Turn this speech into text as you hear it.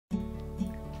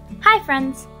Hi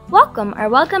friends!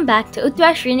 Welcome back to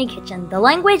Uthra Srini Kitchen, the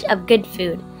language of good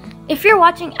food. If you're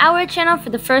watching our channel for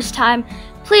the first time,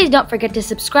 please don't forget to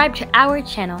subscribe to our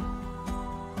channel.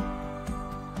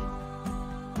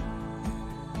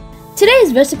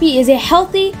 Today's recipe is a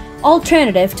healthy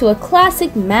alternative to a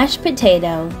classic mashed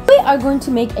potato. We are going to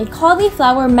make a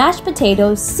cauliflower mashed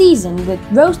potato seasoned with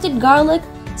roasted garlic,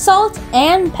 salt,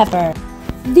 and pepper.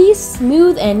 These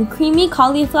smooth and creamy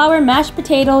cauliflower mashed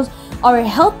potatoes are a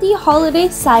healthy holiday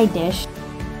side dish.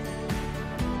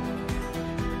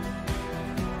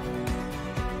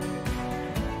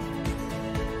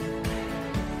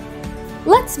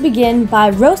 Let's begin by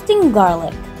roasting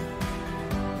garlic.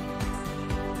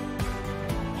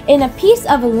 In a piece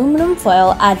of aluminum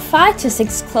foil, add 5 to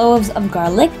 6 cloves of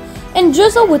garlic and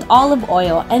drizzle with olive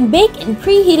oil and bake in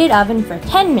preheated oven for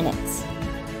 10 minutes.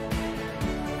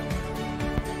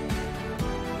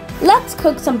 Let's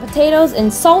cook some potatoes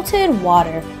in salted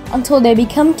water until they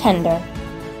become tender.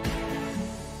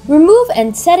 Remove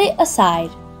and set it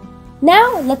aside.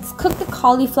 Now let's cook the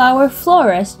cauliflower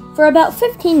florist for about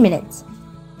 15 minutes.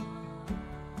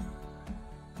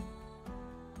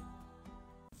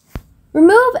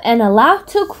 Remove and allow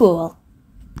to cool.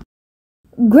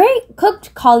 Grate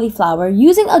cooked cauliflower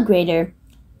using a grater.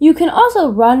 You can also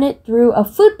run it through a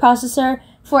food processor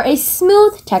for a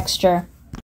smooth texture.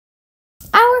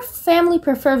 Our family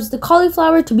prefers the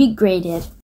cauliflower to be grated.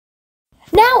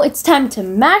 Now it's time to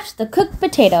mash the cooked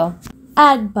potato.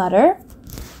 Add butter,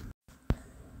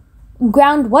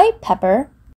 ground white pepper.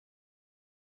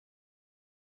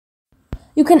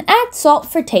 You can add salt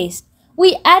for taste.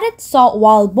 We added salt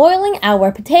while boiling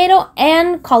our potato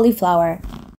and cauliflower.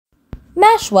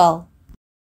 Mash well.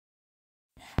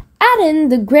 Add in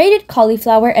the grated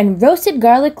cauliflower and roasted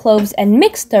garlic cloves and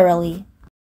mix thoroughly.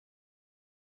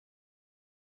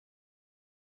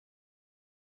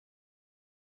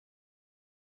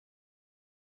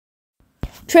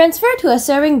 Transfer to a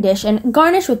serving dish and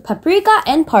garnish with paprika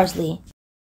and parsley.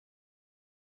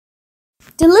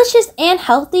 Delicious and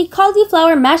healthy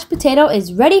cauliflower mashed potato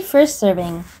is ready for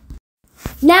serving.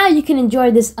 Now you can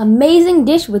enjoy this amazing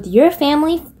dish with your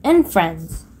family and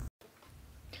friends.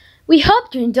 We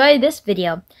hope you enjoyed this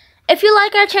video. If you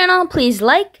like our channel, please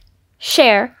like,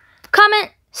 share,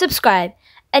 comment, subscribe,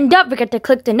 and don't forget to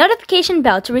click the notification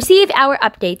bell to receive our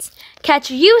updates.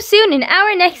 Catch you soon in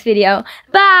our next video.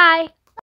 Bye!